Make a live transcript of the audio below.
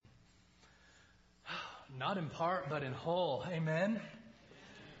Not in part, but in whole. Amen.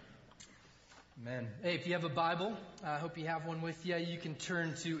 Amen. Hey, if you have a Bible, I hope you have one with you. You can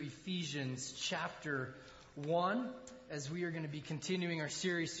turn to Ephesians chapter 1 as we are going to be continuing our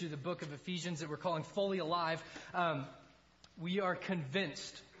series through the book of Ephesians that we're calling Fully Alive. We are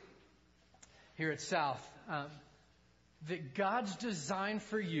convinced here at South that God's design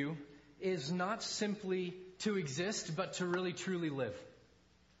for you is not simply to exist, but to really truly live.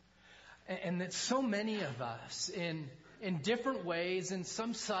 And that so many of us, in different ways, and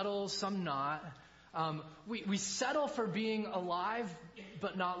some subtle, some not, we settle for being alive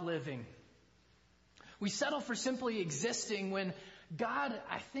but not living. We settle for simply existing when God,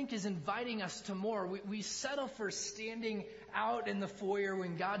 I think, is inviting us to more. We settle for standing out in the foyer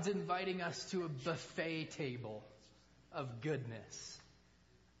when God's inviting us to a buffet table of goodness.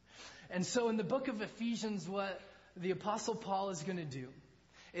 And so in the book of Ephesians, what the Apostle Paul is going to do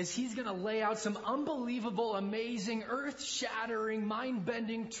is he's going to lay out some unbelievable, amazing, earth-shattering,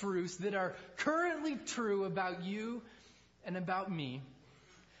 mind-bending truths that are currently true about you and about me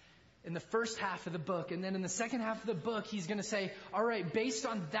in the first half of the book. And then in the second half of the book, he's going to say, all right, based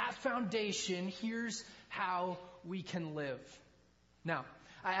on that foundation, here's how we can live. Now,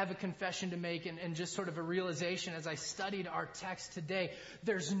 I have a confession to make and just sort of a realization as I studied our text today.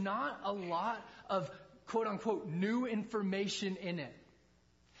 There's not a lot of quote-unquote new information in it.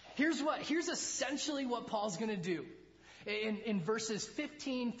 Here's essentially what Paul's going to do. In verses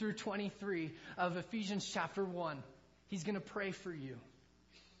 15 through 23 of Ephesians chapter 1, he's going to pray for you.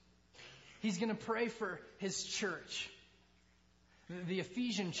 He's going to pray for his church, the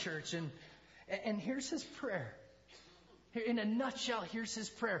Ephesian church. And here's his prayer. In a nutshell, here's his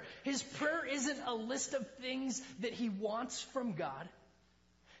prayer. His prayer isn't a list of things that he wants from God.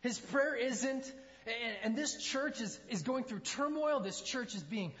 His prayer isn't, and this church is going through turmoil. This church is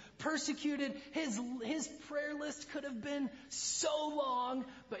being persecuted. His prayer list could have been so long,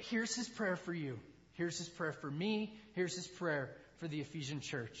 but here's his prayer for you. Here's his prayer for me. Here's his prayer for the Ephesian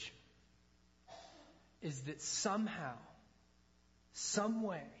church. Is that somehow, some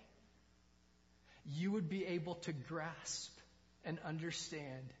way, you would be able to grasp and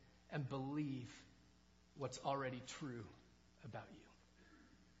understand and believe what's already true about you.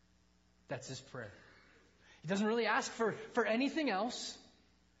 That's his prayer. He doesn't really ask for anything else.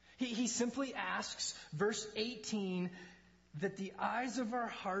 He simply asks, verse 18, that the eyes of our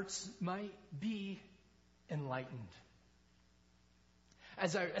hearts might be enlightened.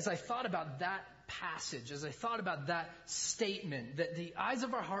 As I thought about that passage, as I thought about that statement, that the eyes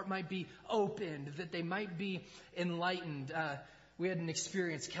of our heart might be opened, that they might be enlightened. We had an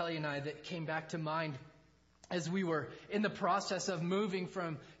experience, Kelly and I, that came back to mind as we were in the process of moving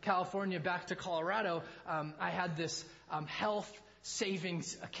from California back to Colorado. I had this health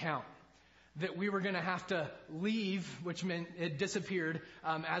savings account that we were going to have to leave, which meant it disappeared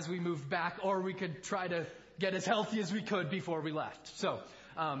as we moved back, or we could try to get as healthy as we could before we left. So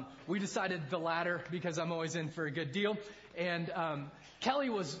we decided the latter because I'm always in for a good deal. And Kelly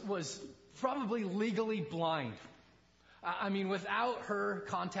was probably legally blind. I mean, without her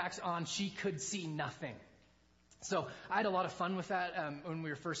contacts on, she could see nothing. So I had a lot of fun with that. When we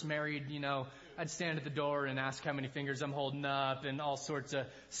were first married, I'd stand at the door and ask how many fingers I'm holding up and all sorts of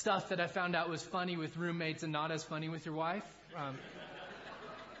stuff that I found out was funny with roommates and not as funny with your wife.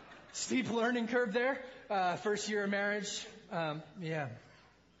 Steep learning curve there. First year of marriage. Yeah.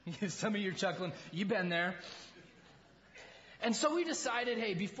 Some of you are chuckling. You've been there. And so we decided,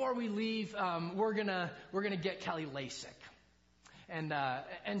 hey, before we leave, we're gonna get Kelly LASIK.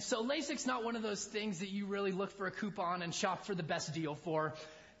 And so LASIK's not one of those things that you really look for a coupon and shop for the best deal for.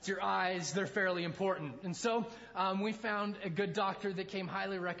 It's your eyes. They're fairly important. And so we found a good doctor that came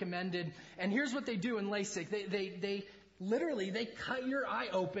highly recommended. And here's what they do in LASIK. They literally cut your eye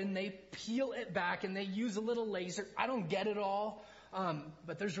open. They peel it back and they use a little laser. I don't get it all.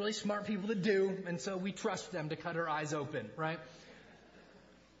 But there's really smart people that do. And so we trust them to cut our eyes open, right?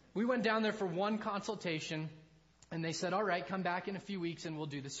 We went down there for one consultation. And they said, all right, come back in a few weeks and we'll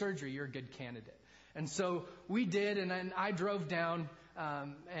do the surgery. You're a good candidate. And so we did, and then I drove down,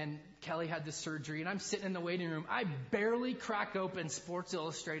 and Kelly had the surgery, and I'm sitting in the waiting room. I barely crack open Sports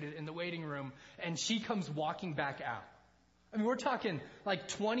Illustrated in the waiting room, and she comes walking back out. I mean, we're talking like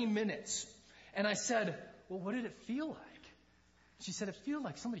 20 minutes. And I said, well, what did it feel like? She said, it feels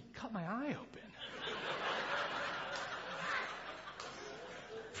like somebody cut my eye open.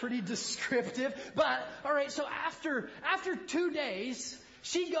 Pretty descriptive. But, all right, so after 2 days,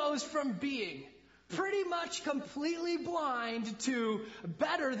 she goes from being pretty much completely blind to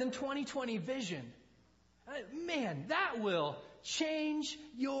better than 20/20 vision. Man, that will change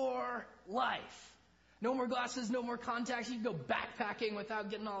your life. No more glasses, no more contacts. You can go backpacking without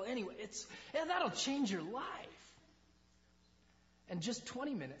getting all, anyway, that'll change your life. And just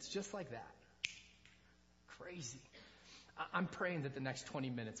 20 minutes, just like that. Crazy. I'm praying that the next 20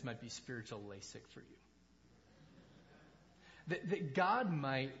 minutes might be spiritual LASIK for you. That God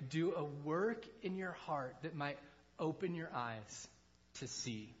might do a work in your heart that might open your eyes to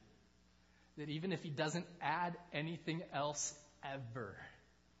see. That even if He doesn't add anything else ever,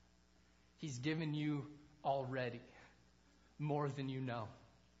 He's given you already more than you know.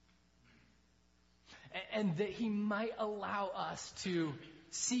 And that He might allow us to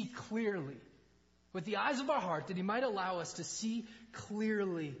see clearly, with the eyes of our heart, that He might allow us to see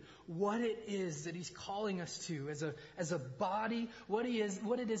clearly what it is that He's calling us to as a body, what it is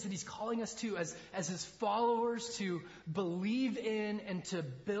that He's calling us to as His followers to believe in and to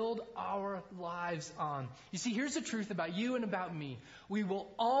build our lives on. You see, here's the truth about you and about me. We will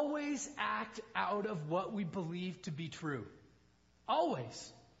always act out of what we believe to be true.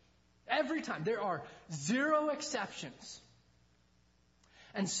 Always. Every time. There are zero exceptions.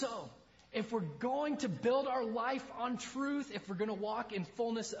 And so, if we're going to build our life on truth, if we're going to walk in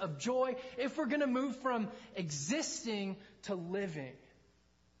fullness of joy, if we're going to move from existing to living,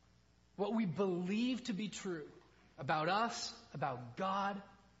 what we believe to be true about us, about God,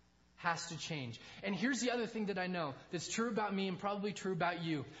 has to change. And here's the other thing that I know that's true about me and probably true about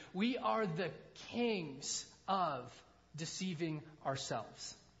you. We are the kings of deceiving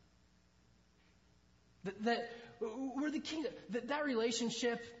ourselves. That we're the king. That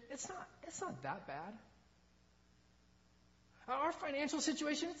relationship, it's not that bad. Our financial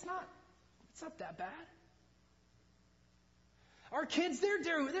situation, it's not that bad. Our kids,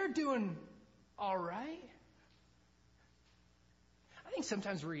 they're doing all right. I think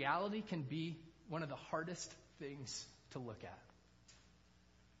sometimes reality can be one of the hardest things to look at.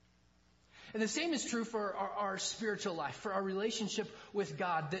 And the same is true for our spiritual life, for our relationship with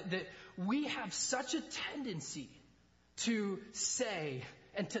God, that we have such a tendency to say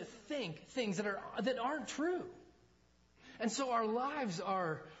and to think things that aren't true. And so our lives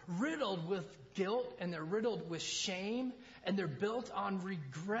are riddled with guilt, and they're riddled with shame, and they're built on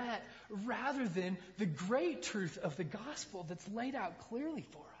regret rather than the great truth of the gospel that's laid out clearly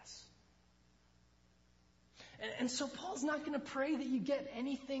for us. And so Paul's not going to pray that you get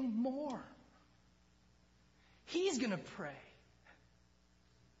anything more. He's going to pray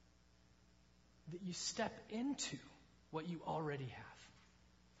that you step into what you already have.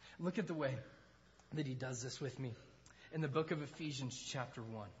 Look at the way that he does this with me in the book of Ephesians chapter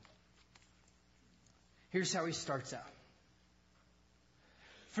 1. Here's how he starts out.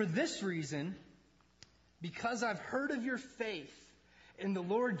 For this reason, because I've heard of your faith in the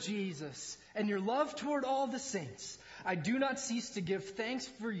Lord Jesus and your love toward all the saints, I do not cease to give thanks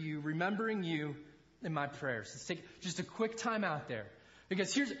for you, remembering you in my prayers. Let's take just a quick time out there.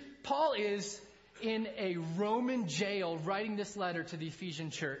 Because Paul is in a Roman jail writing this letter to the Ephesian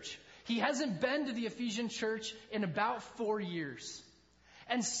church. He hasn't been to the Ephesian church in about 4 years.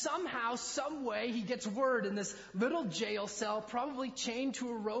 And somehow, some way, he gets word in this little jail cell, probably chained to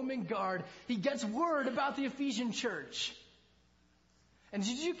a Roman guard. He gets word about the Ephesian church. And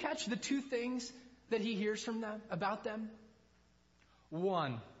did you catch the two things that he hears from them, about them?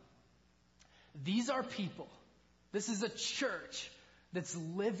 One, these are people. This is a church that's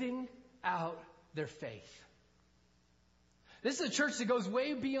living out their faith. This is a church that goes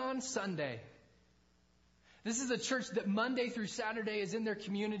way beyond Sunday. This is a church that Monday through Saturday is in their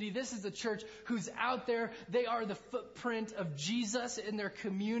community. This is a church who's out there. They are the footprint of Jesus in their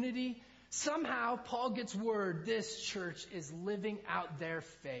community. Somehow, Paul gets word this church is living out their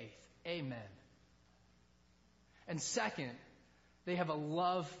faith. Amen. And second, they have a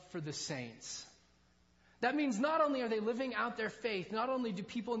love for the saints. That means not only are they living out their faith, not only do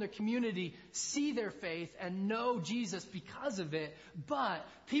people in their community see their faith and know Jesus because of it, but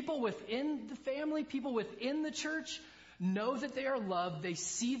people within the family, people within the church know that they are loved. They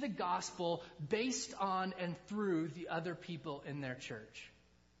see the gospel based on and through the other people in their church.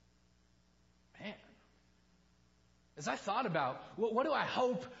 Man, as I thought about what do I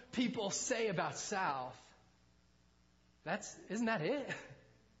hope people say about South, isn't that it?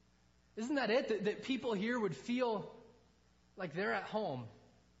 Isn't that it? That people here would feel like they're at home.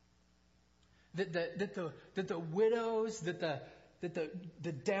 That the widows, that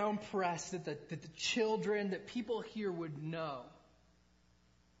the down-pressed, that the children, that people here would know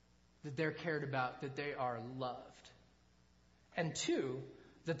that they're cared about, that they are loved. And two,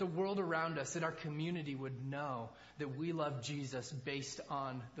 that the world around us, that our community would know that we love Jesus based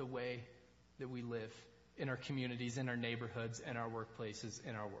on the way that we live in our communities, in our neighborhoods, in our workplaces,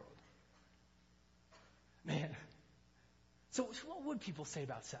 in our world. Man. So what would people say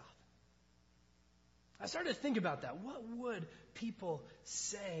about South? I started to think about that. What would people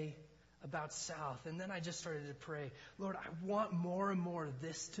say about South? And then I just started to pray, Lord, I want more and more of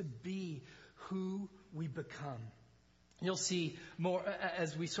this to be who we become. You'll see more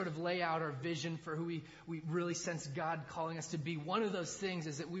as we sort of lay out our vision for who we really sense God calling us to be. One of those things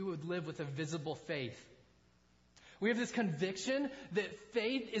is that we would live with a visible faith. We have this conviction that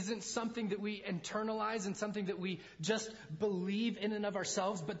faith isn't something that we internalize and something that we just believe in and of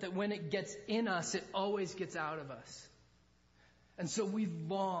ourselves, but that when it gets in us, it always gets out of us. And so we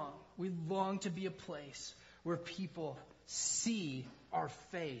long to be a place where people see our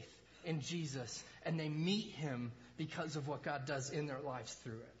faith in Jesus and they meet him because of what God does in their lives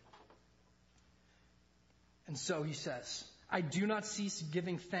through it. And so he says, I do not cease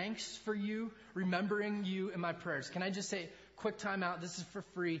giving thanks for you, remembering you in my prayers. Can I just say, quick time out, this is for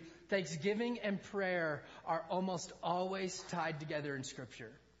free. Thanksgiving and prayer are almost always tied together in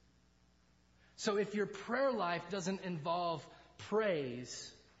Scripture. So if your prayer life doesn't involve praise,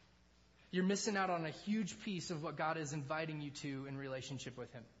 you're missing out on a huge piece of what God is inviting you to in relationship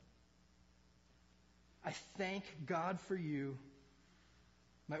with him. I thank God for you.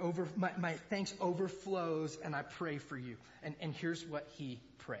 My thanks overflows, and I pray for you. And here's what he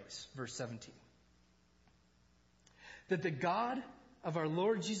prays. Verse 17. That the God of our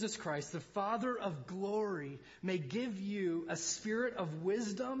Lord Jesus Christ, the Father of glory, may give you a spirit of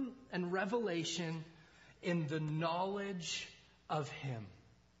wisdom and revelation in the knowledge of him.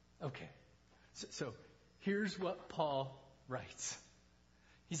 Okay. So here's what Paul writes.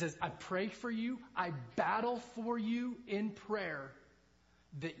 He says, I pray for you, I battle for you in prayer,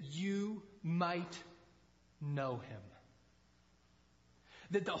 that you might know him.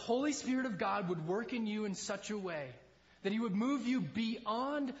 That the Holy Spirit of God would work in you in such a way that he would move you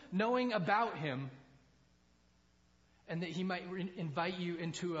beyond knowing about him, and that he might invite you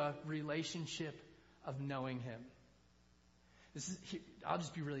into a relationship of knowing him. I'll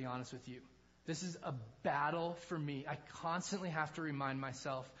just be really honest with you. This is a battle for me. I constantly have to remind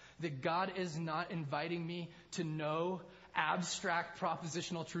myself that God is not inviting me to know abstract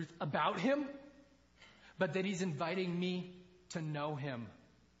propositional truth about him, but that he's inviting me to know him.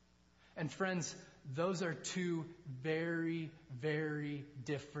 And friends, those are two very, very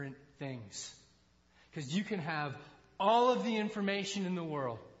different things. Because you can have all of the information in the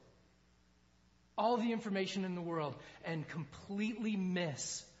world, and completely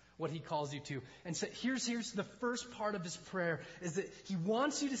miss what he calls you to. And so here's the first part of his prayer, is that he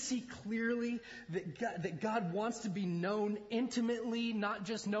wants you to see clearly that God wants to be known intimately, not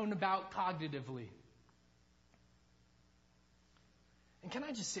just known about cognitively. And can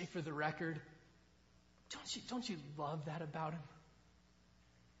I just say for the record, don't you love that about him?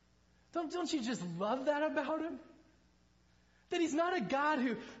 Don't you just love that about him? That he's not a God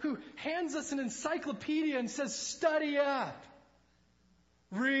who hands us an encyclopedia and says, study up.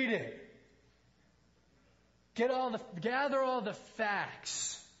 Read it. Gather all the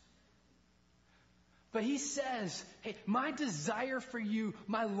facts. But he says, hey, my desire for you,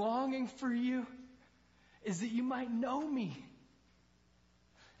 my longing for you, is that you might know me.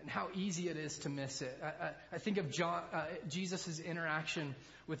 And how easy it is to miss it. I think of Jesus' interaction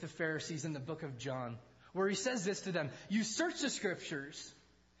with the Pharisees in the book of John, where he says this to them: you search the Scriptures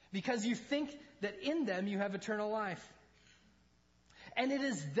because you think that in them you have eternal life. And it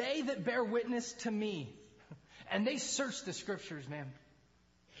is they that bear witness to me. And they searched the Scriptures, man.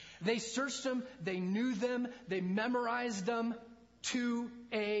 They searched them, they knew them, they memorized them to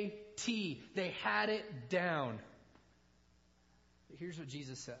a T. They had it down. But here's what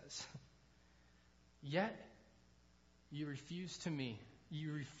Jesus says. Yet you refuse to me.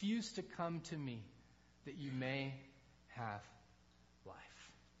 You refuse to come to me that you may have life.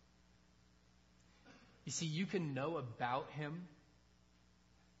 You see, you can know about him.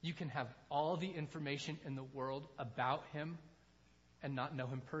 You can have all the information in the world about him and not know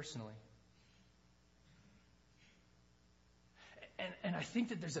him personally. And I think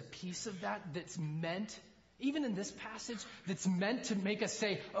that there's a piece of that that's meant, even in this passage, that's meant to make us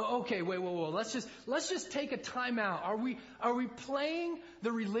say, oh, okay, wait, let's just take a time out. Are we playing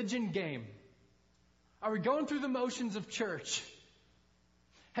the religion game? Are we going through the motions of church?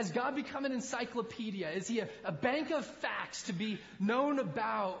 Has God become an encyclopedia? Is he a bank of facts to be known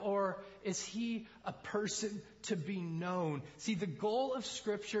about, or is he a person to be known? See, the goal of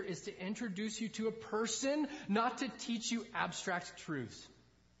Scripture is to introduce you to a person, not to teach you abstract truths.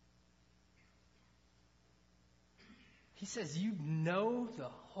 He says you know the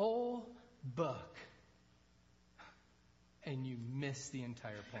whole book, and you miss the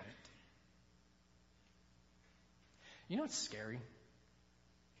entire point. You know what's scary?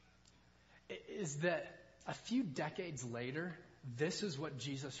 Is that a few decades later, this is what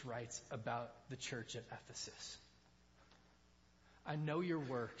Jesus writes about the church at Ephesus. I know your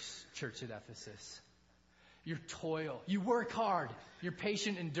works, church at Ephesus. Your toil. You work hard. Your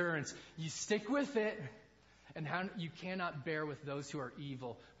patient endurance. You stick with it. And how you cannot bear with those who are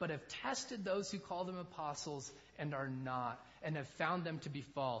evil, but have tested those who call them apostles and are not, and have found them to be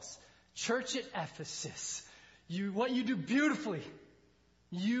false. Church at Ephesus, what you do beautifully.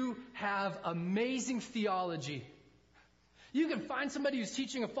 You have amazing theology. You can find somebody who's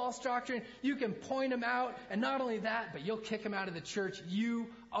teaching a false doctrine. You can point them out. And not only that, but you'll kick them out of the church. You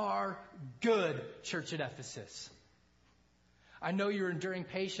are good, church at Ephesus. I know you're enduring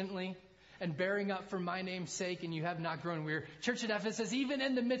patiently and bearing up for my name's sake, and you have not grown weary. Church at Ephesus, even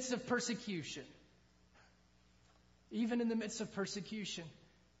in the midst of persecution,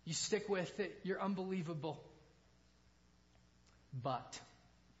 you stick with it. You're unbelievable. But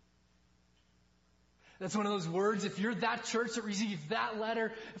that's one of those words, if you're that church that receives that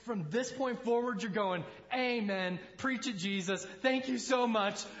letter, from this point forward, you're going, amen, preach it, Jesus, thank you so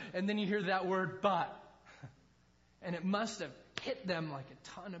much. And then you hear that word, but. And it must have hit them like a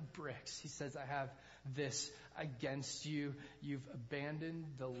ton of bricks. He says, I have this against you. You've abandoned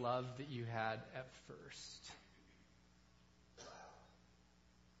the love that you had at first.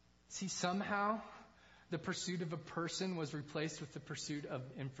 See, somehow the pursuit of a person was replaced with the pursuit of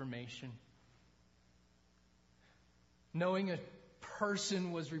information. Knowing a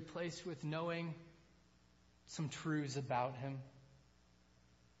person was replaced with knowing some truths about him.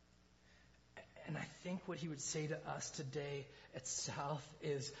 And I think what he would say to us today at South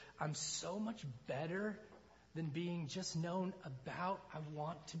is, I'm so much better than being just known about. I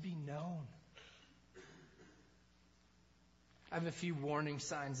want to be known. I have a few warning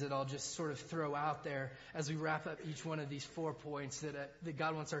signs that I'll just sort of throw out there as we wrap up each one of these 4 points that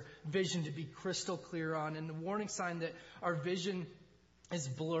God wants our vision to be crystal clear on. And the warning sign that our vision is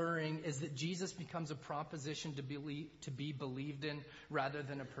blurring is that Jesus becomes a proposition to be believed in rather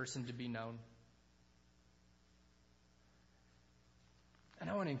than a person to be known. And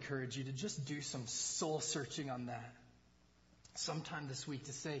I want to encourage you to just do some soul searching on that sometime this week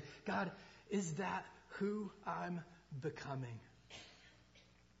to say, God, is that who I'm becoming?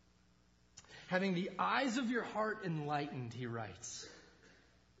 Having the eyes of your heart enlightened, he writes.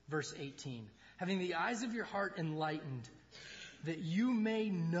 Verse 18. Having the eyes of your heart enlightened, that you may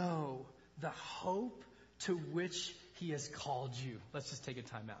know the hope to which he has called you. Let's just take a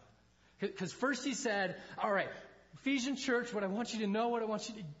time out. Because first he said, all right, Ephesian church, what I want you to know, what I want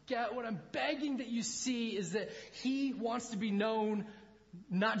you to get, what I'm begging that you see is that he wants to be known,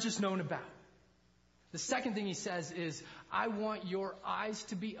 not just known about. The second thing he says is, I want your eyes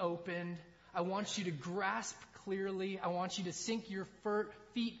to be opened. I want you to grasp clearly. I want you to sink your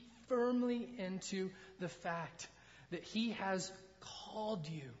feet firmly into the fact that he has called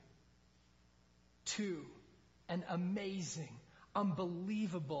you to an amazing,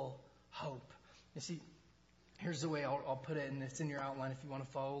 unbelievable hope. You see, here's the way I'll put it, and it's in your outline if you want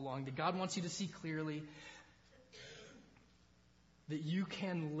to follow along. That God wants you to see clearly that you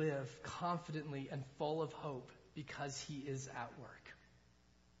can live confidently and full of hope because he is at work.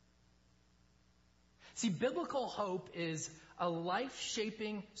 See, biblical hope is a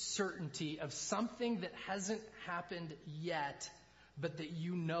life-shaping certainty of something that hasn't happened yet, but that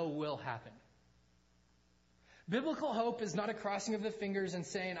you know will happen. Biblical hope is not a crossing of the fingers and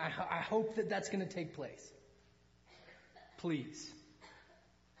saying, I hope that that's going to take place. Please.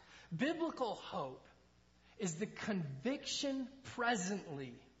 Biblical hope is the conviction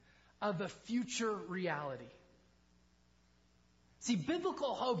presently of a future reality. See,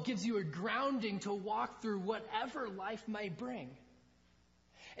 biblical hope gives you a grounding to walk through whatever life may bring.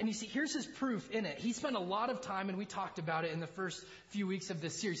 And you see, here's his proof in it. He spent a lot of time, and we talked about it in the first few weeks of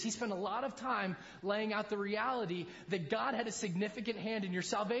this series. He spent a lot of time laying out the reality that God had a significant hand in your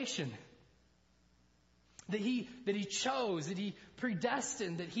salvation. That he chose, that he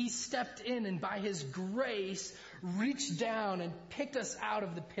predestined, that he stepped in and by his grace reached down and picked us out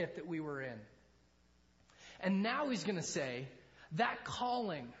of the pit that we were in. And now he's going to say, that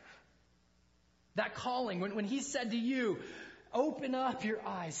calling, when he said to you, open up your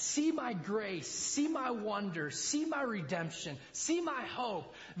eyes, see my grace, see my wonder, see my redemption, see my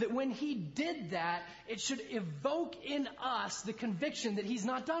hope, that when he did that, it should evoke in us the conviction that he's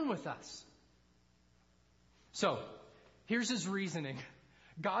not done with us. So, here's his reasoning.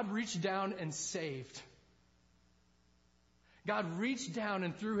 God reached down and saved. God reached down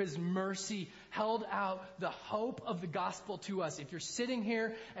and through his mercy held out the hope of the gospel to us. If you're sitting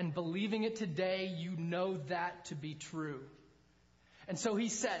here and believing it today, you know that to be true. And so he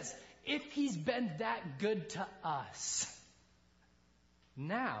says, if he's been that good to us,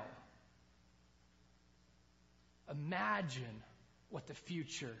 now, imagine what the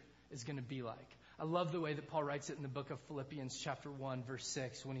future is going to be like. I love the way that Paul writes it in the book of Philippians chapter 1, verse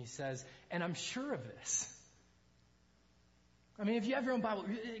 6, when he says, and I'm sure of this. I mean, if you have your own Bible,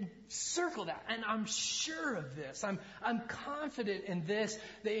 circle that. And I'm sure of this. I'm confident in this,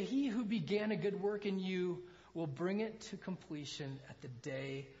 that he who began a good work in you will bring it to completion at the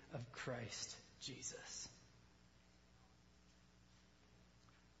day of Christ Jesus.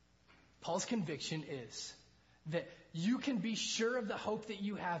 Paul's conviction is that you can be sure of the hope that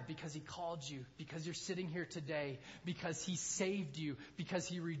you have because he called you, because you're sitting here today, because he saved you, because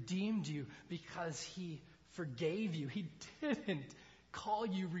he redeemed you, because he forgave you. He didn't call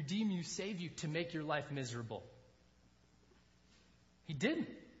you, redeem you, save you to make your life miserable. He didn't.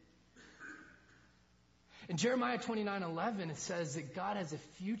 In Jeremiah 29:11, it says that God has a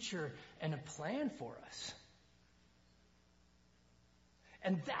future and a plan for us.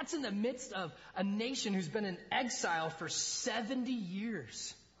 And that's in the midst of a nation who's been in exile for 70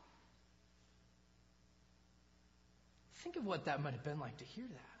 years. Think of what that might have been like to hear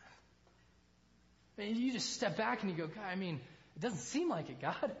that. I mean, you just step back and you go, God, I mean, it doesn't seem like it,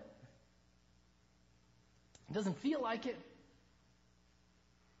 God. It doesn't feel like it.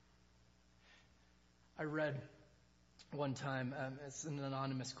 I read one time, it's an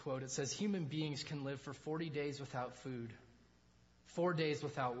anonymous quote. It says, human beings can live for 40 days without food, 4 days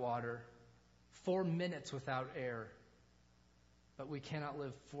without water, 4 minutes without air, but we cannot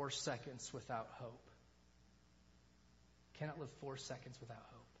live 4 seconds without hope. Cannot live 4 seconds without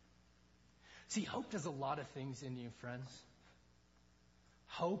hope. See, hope does a lot of things in you, friends.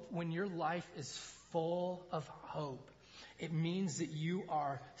 Hope, when your life is full of hope, it means that you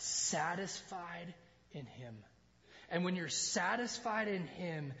are satisfied in him. And when you're satisfied in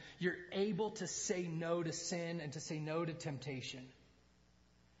him, you're able to say no to sin and to say no to temptation.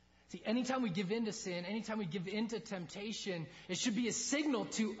 See, anytime we give in to sin, anytime we give in to temptation, it should be a signal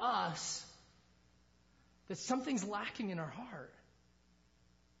to us that something's lacking in our heart.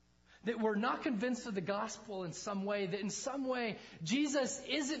 That we're not convinced of the gospel in some way, that in some way Jesus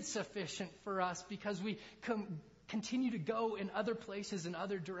isn't sufficient for us because we continue to go in other places and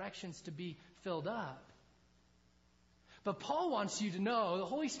other directions to be filled up. But Paul wants you to know, the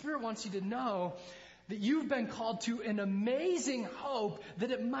Holy Spirit wants you to know that you've been called to an amazing hope that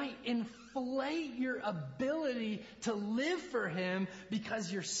it might inflate your ability to live for him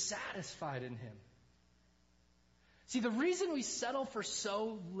because you're satisfied in him. See, the reason we settle for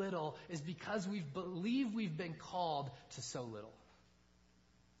so little is because we believe we've been called to so little.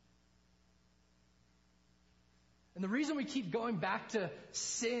 And the reason we keep going back to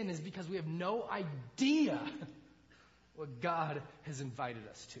sin is because we have no idea what God has invited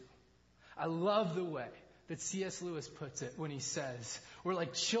us to. I love the way that C.S. Lewis puts it when he says, we're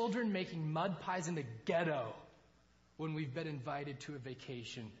like children making mud pies in the ghetto when we've been invited to a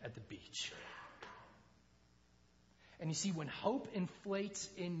vacation at the beach. And you see, when hope inflates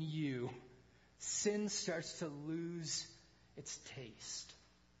in you, sin starts to lose its taste.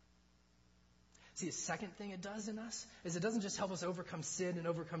 See, the second thing it does in us is it doesn't just help us overcome sin and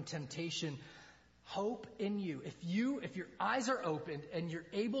overcome temptation. Hope in you. If your eyes are opened and you're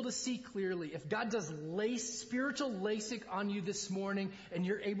able to see clearly, if God does spiritual LASIK on you this morning and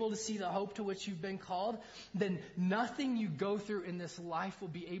you're able to see the hope to which you've been called, then nothing you go through in this life will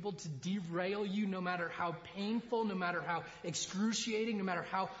be able to derail you, no matter how painful, no matter how excruciating, no matter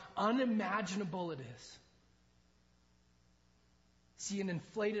how unimaginable it is. See, an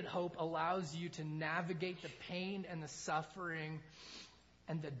inflated hope allows you to navigate the pain and the suffering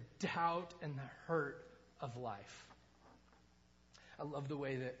and the doubt and the hurt of life. I love the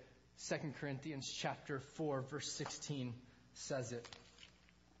way that 2 Corinthians chapter 4, verse 16 says it.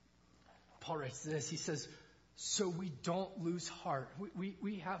 Paul writes this. He says, so we don't lose heart.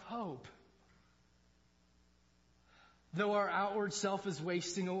 We have hope. Though our outward self is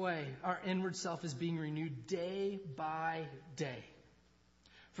wasting away, our inward self is being renewed day by day.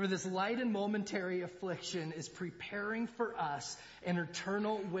 For this light and momentary affliction is preparing for us an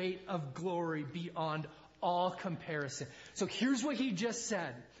eternal weight of glory beyond all comparison. So here's what he just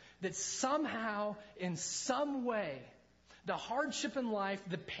said. That somehow, in some way, the hardship in life,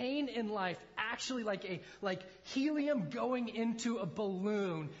 the pain in life, actually like helium going into a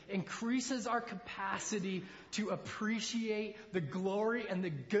balloon, increases our capacity to appreciate the glory and the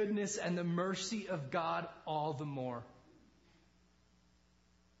goodness and the mercy of God all the more.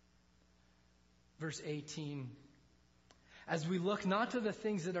 Verse 18. As we look not to the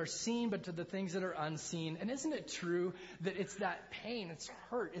things that are seen, but to the things that are unseen. And isn't it true that it's that pain, it's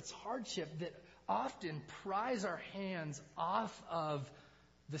hurt, it's hardship that often pries our hands off of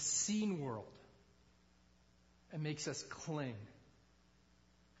the seen world and makes us cling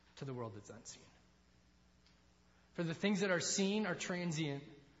to the world that's unseen? For the things that are seen are transient,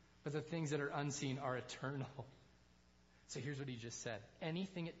 but the things that are unseen are eternal. So here's what he just said.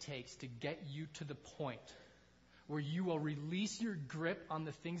 Anything it takes to get you to the point where you will release your grip on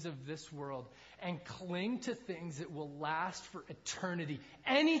the things of this world and cling to things that will last for eternity.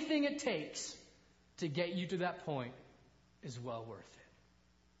 Anything it takes to get you to that point is well worth it.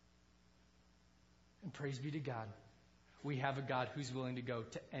 And praise be to God. We have a God who's willing to go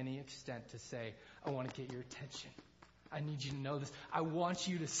to any extent to say, I want to get your attention. I need you to know this. I want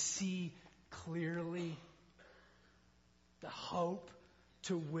you to see clearly the hope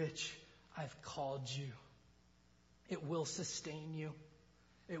to which I've called you. It will sustain you.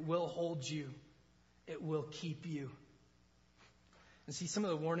 It will hold you. It will keep you. And see, some of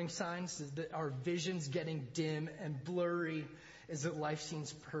the warning signs is that our vision's getting dim and blurry, is that life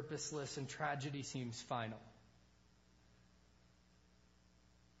seems purposeless and tragedy seems final.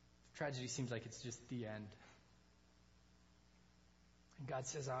 Tragedy seems like it's just the end. And God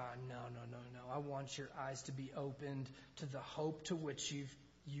says, no. I want your eyes to be opened to the hope to which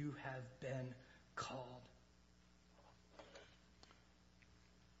you have been called.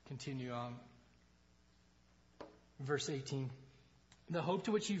 Continue on. Verse 18. The hope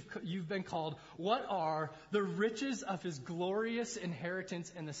to which you've been called. What are the riches of his glorious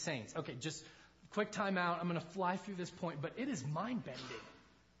inheritance in the saints? Okay, just quick time out. I'm going to fly through this point, but it is mind-bending.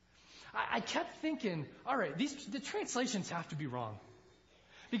 I kept thinking, all right, the translations have to be wrong.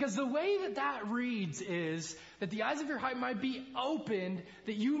 Because the way that reads is that the eyes of your heart might be opened,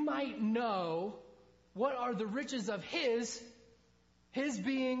 that you might know what are the riches of his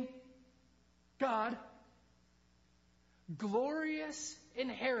being God, glorious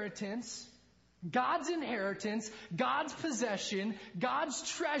inheritance, God's possession, God's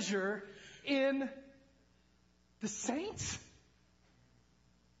treasure in the saints.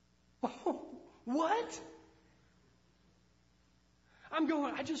 Oh, what?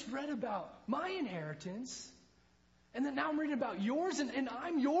 I just read about my inheritance, and then now I'm reading about yours, and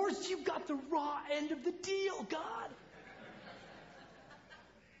I'm yours. You've got the raw end of the deal, God.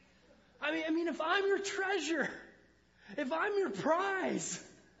 I mean, if I'm your treasure, if I'm your prize,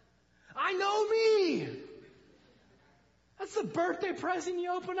 I know me. That's the birthday present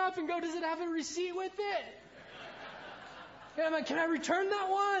you open up and go, does it have a receipt with it? And I'm like, can I return that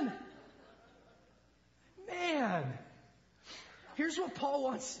one? Man. Here's what Paul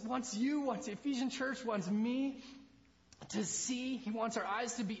wants the Ephesian church wants me to see. He wants our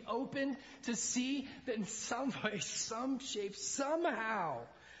eyes to be opened to see that in some way, some shape, somehow,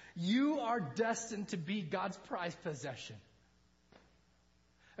 you are destined to be God's prized possession.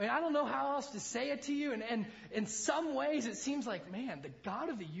 I mean, I don't know how else to say it to you. And in some ways, it seems like, man, the God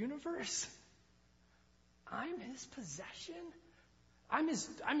of the universe, I'm his possession. I'm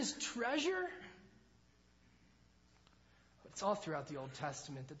his treasure. It's all throughout the Old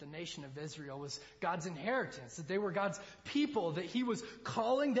Testament that the nation of Israel was God's inheritance, that they were God's people, that he was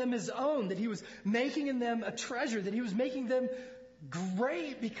calling them his own, that he was making in them a treasure, that he was making them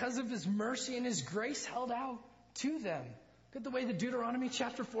great because of his mercy and his grace held out to them. Look at the way that Deuteronomy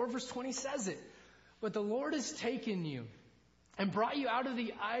chapter 4 verse 20 says it. But the Lord has taken you and brought you out of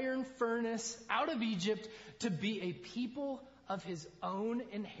the iron furnace, out of Egypt, to be a people of his own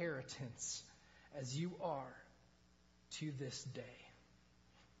inheritance, as you are to this day.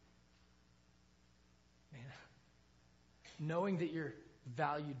 Man, knowing that you're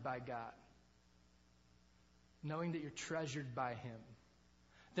valued by God, knowing that you're treasured by him,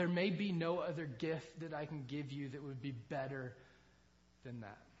 there may be no other gift that I can give you that would be better than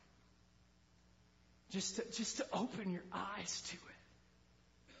that. Just to open your eyes to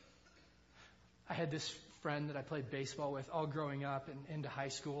it. I had this friend that I played baseball with all growing up and into high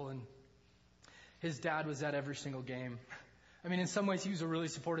school, and his dad was at every single game. I mean, in some ways, he was a really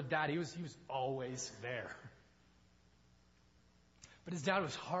supportive dad. He was always there. But his dad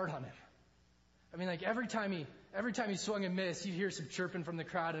was hard on him. I mean, like every time he swung and missed, you'd hear some chirping from the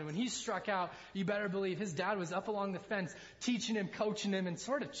crowd. And when he struck out, you better believe his dad was up along the fence, teaching him, coaching him, and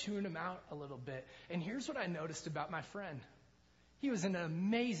sort of chewing him out a little bit. And here's what I noticed about my friend. He was an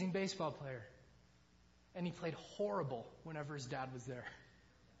amazing baseball player. And he played horrible whenever his dad was there.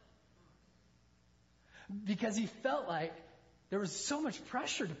 Because he felt like there was so much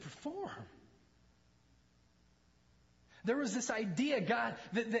pressure to perform. There was this idea, God,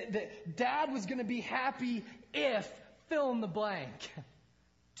 that Dad was going to be happy if fill in the blank.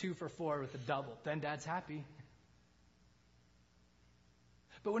 2 for 4 with a double. Then Dad's happy.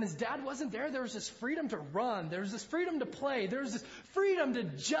 But when his dad wasn't there was this freedom to run. There was this freedom to play. There was this freedom to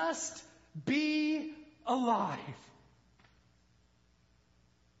just be alive.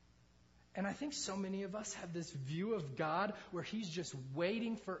 And I think so many of us have this view of God where he's just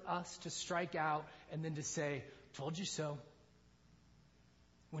waiting for us to strike out and then to say, told you so.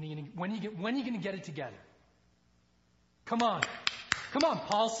 When are you going to get it together? Come on,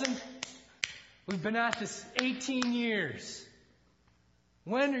 Paulson. We've been at this 18 years.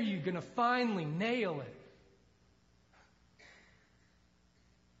 When are you going to finally nail it?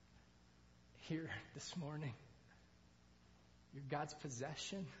 Here this morning, you're God's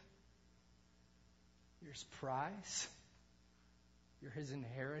possession. You're his prize. You're his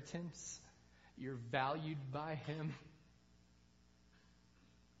inheritance. You're valued by him.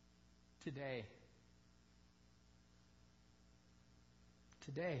 Today.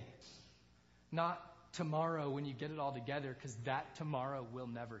 Not tomorrow when you get it all together, because that tomorrow will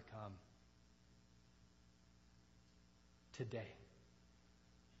never come. Today.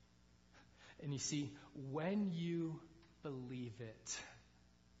 And you see, when you believe it,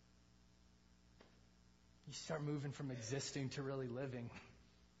 you start moving from existing to really living.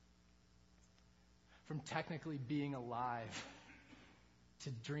 From technically being alive to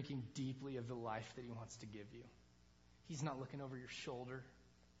drinking deeply of the life that he wants to give you. He's not looking over your shoulder.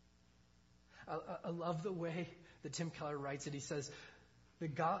 I love the way that Tim Keller writes it. He says,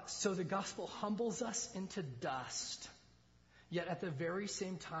 so the gospel humbles us into dust, yet at the very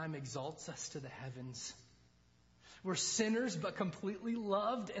same time exalts us to the heavens. We're sinners, but completely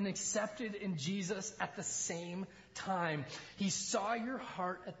loved and accepted in Jesus at the same time. He saw your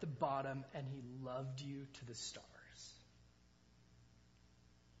heart at the bottom, and he loved you to the stars.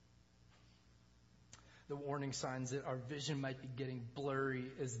 The warning signs that our vision might be getting blurry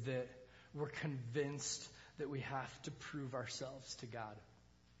is that we're convinced that we have to prove ourselves to God.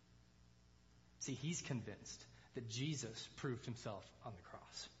 See, he's convinced that Jesus proved himself on the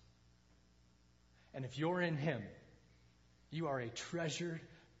cross. And if you're in him, you are a treasured,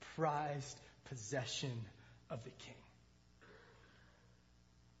 prized possession of the King.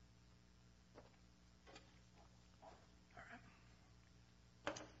 All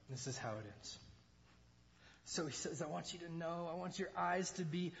right. This is how it ends. So he says, I want you to know, I want your eyes to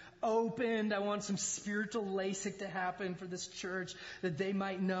be opened. I want some spiritual LASIK to happen for this church, that they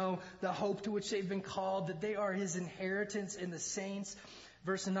might know the hope to which they've been called, that they are his inheritance in the saints.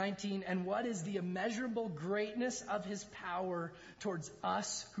 Verse 19, and what is the immeasurable greatness of his power towards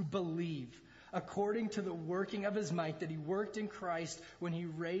us who believe, according to the working of his might that he worked in Christ when he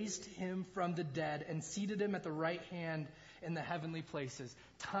raised him from the dead and seated him at the right hand in the heavenly places.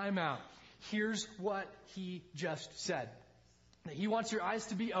 Time out. Here's what he just said. That he wants your eyes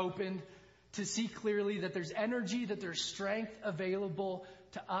to be opened, to see clearly that there's energy, that there's strength available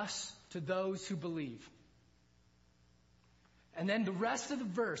to us, to those who believe. And then the rest of the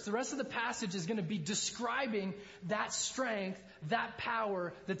verse, the rest of the passage is going to be describing that strength, that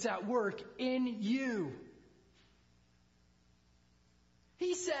power that's at work in you.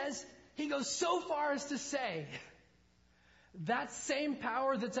 He goes so far as to say, that same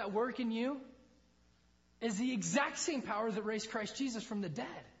power that's at work in you is the exact same power that raised Christ Jesus from the dead.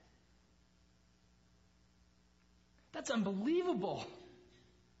 That's unbelievable.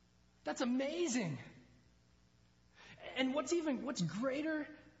 That's amazing. And what's greater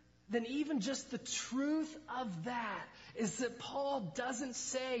than even just the truth of that is that Paul doesn't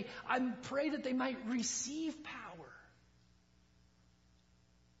say, I pray that they might receive power.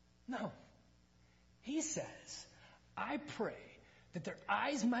 No. He says, I pray that their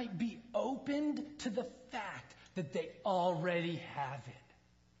eyes might be opened to the fact that they already have it.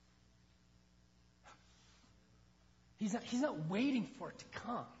 He's not waiting for it to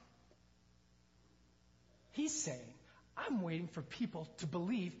come. He's saying, I'm waiting for people to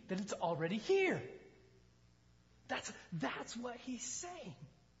believe that it's already here. That's what he's saying.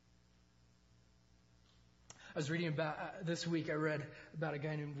 I was reading about, this week I read about a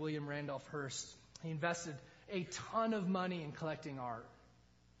guy named William Randolph Hearst. He invested a ton of money in collecting art.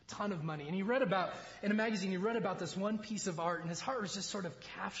 A ton of money. And he read about, in a magazine, this one piece of art, and his heart was just sort of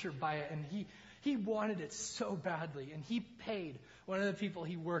captured by it, and he wanted it so badly. And he paid one of the people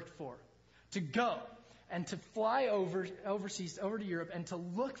he worked for to go and to fly overseas, over to Europe, and to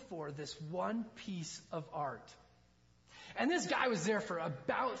look for this one piece of art. And this guy was there for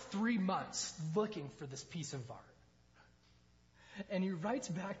about 3 months looking for this piece of art. And he writes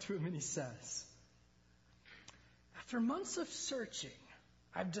back to him and he says, After months of searching,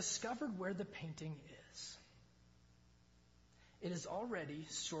 I've discovered where the painting is. It is already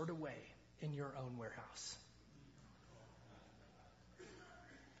stored away in your own warehouse.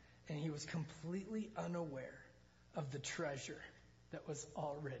 And he was completely unaware of the treasure that was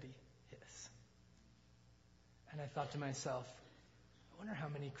already his. And I thought to myself, I wonder how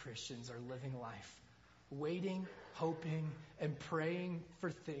many Christians are living life waiting, hoping, and praying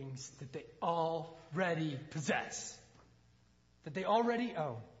for things that they already possess, that they already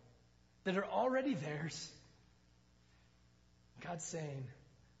own, that are already theirs. God's saying,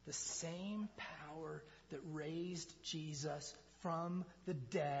 the same power that raised Jesus from the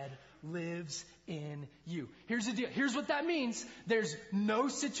dead lives in you. Here's the deal. Here's what that means. There's no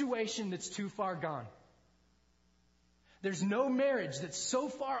situation that's too far gone. There's no marriage that's so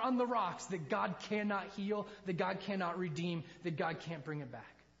far on the rocks that God cannot heal, that God cannot redeem, that God can't bring it back.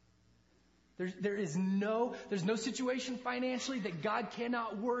 There's no situation financially that God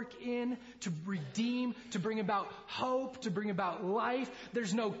cannot work in to redeem, to bring about hope, to bring about life.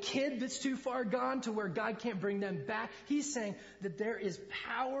 There's no kid that's too far gone to where God can't bring them back. He's saying that there is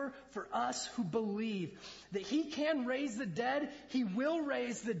power for us who believe that He can raise the dead, He will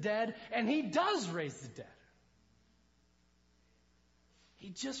raise the dead, and He does raise the dead. He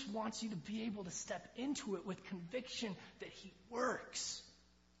just wants you to be able to step into it with conviction that He works,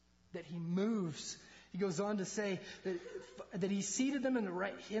 that He moves. He goes on to say that He seated them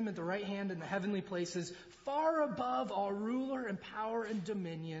Him at the right hand in the heavenly places, far above all ruler and power and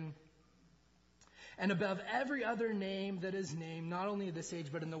dominion, and above every other name that is named, not only in this age,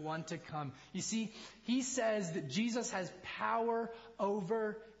 but in the one to come. You see, He says that Jesus has power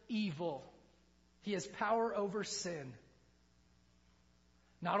over evil. He has power over sin.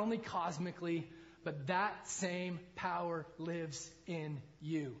 Not only cosmically, but that same power lives in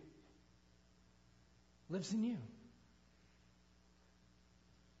you. Lives in you.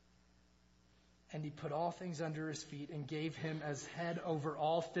 And He put all things under His feet and gave Him as head over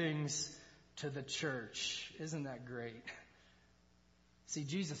all things to the church. Isn't that great? See,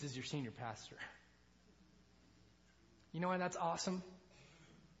 Jesus is your senior pastor. You know why that's awesome?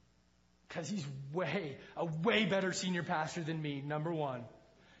 Because He's a way better senior pastor than me, number one.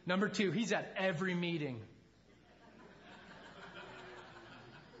 Number two, He's at every meeting.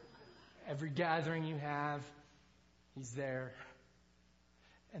 Every gathering you have, He's there.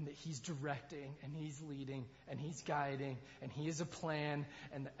 And that He's directing, and He's leading, and He's guiding, and He has a plan.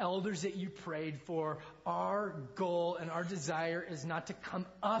 And the elders that you prayed for, our goal and our desire is not to come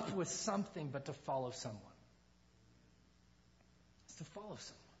up with something, but to follow someone. It's to follow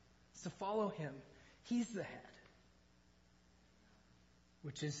someone. It's to follow Him. He's the head,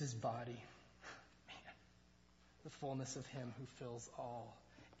 which is His body. Man, the fullness of Him who fills all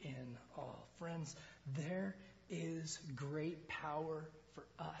in all. Friends, there is great power for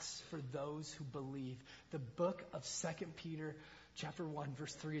us, for those who believe. The book of 2 Peter chapter 1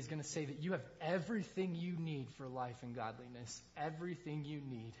 verse 3 is going to say that you have everything you need for life and godliness. Everything you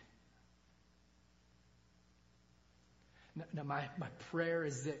need. Now my prayer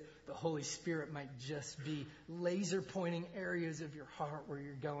is that the Holy Spirit might just be laser pointing areas of your heart where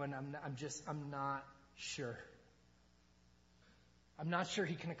you're going, I'm not sure. I'm not sure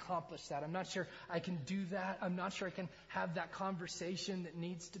He can accomplish that. I'm not sure I can do that. I'm not sure I can have that conversation that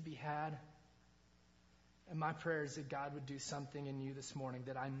needs to be had. And my prayer is that God would do something in you this morning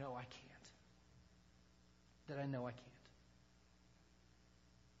that I know I can't. That I know I can't.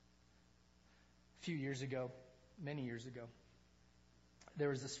 A few years ago, many years ago, there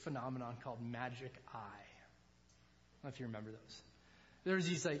was this phenomenon called magic eye. I don't know if you remember those. There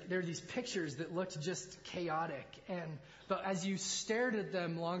are these pictures that looked just chaotic, but as you stared at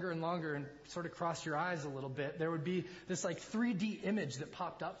them longer and longer and sort of crossed your eyes a little bit, there would be this 3D image that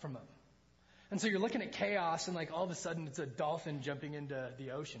popped up from them. And so you're looking at chaos, and all of a sudden it's a dolphin jumping into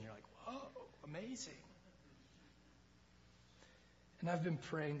the ocean. You're like, whoa, amazing. And I've been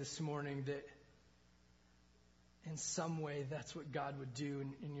praying this morning that in some way that's what God would do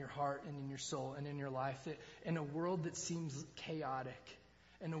in your heart and in your soul and in your life. That in a world that seems chaotic,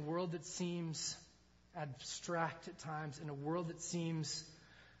 in a world that seems abstract at times, in a world that seems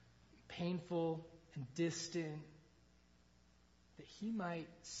painful and distant, that He might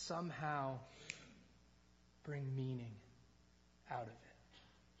somehow bring meaning out of it.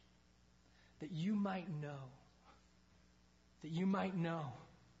 That you might know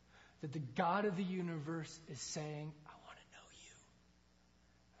that the God of the universe is saying, I want to know you.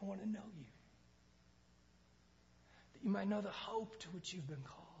 I want to know you. That you might know the hope to which you've been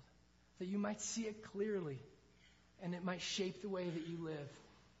called. That you might see it clearly, and it might shape the way that you live.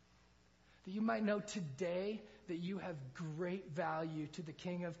 That you might know today that you have great value to the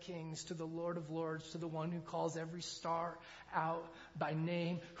King of Kings, to the Lord of Lords, to the one who calls every star out by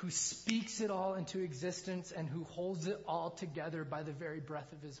name, who speaks it all into existence, and who holds it all together by the very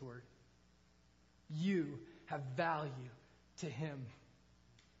breath of his word. You have value to him.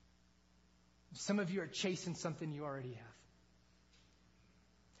 Some of you are chasing something you already have.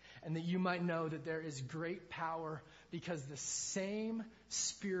 And that you might know that there is great power because the same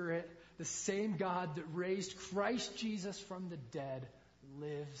Spirit, the same God that raised Christ Jesus from the dead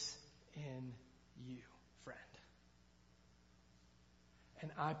lives in you, friend.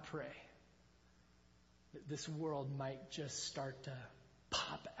 And I pray that this world might just start to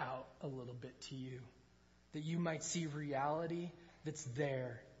pop out a little bit to you. That you might see reality that's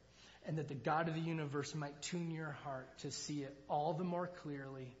there. And that the God of the universe might tune your heart to see it all the more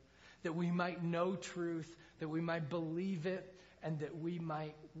clearly. That we might know truth, that we might believe it, and that we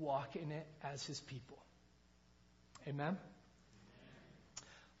might walk in it as his people. Amen?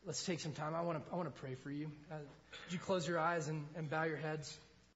 Let's take some time. I want to pray for you. Would you close your eyes and bow your heads?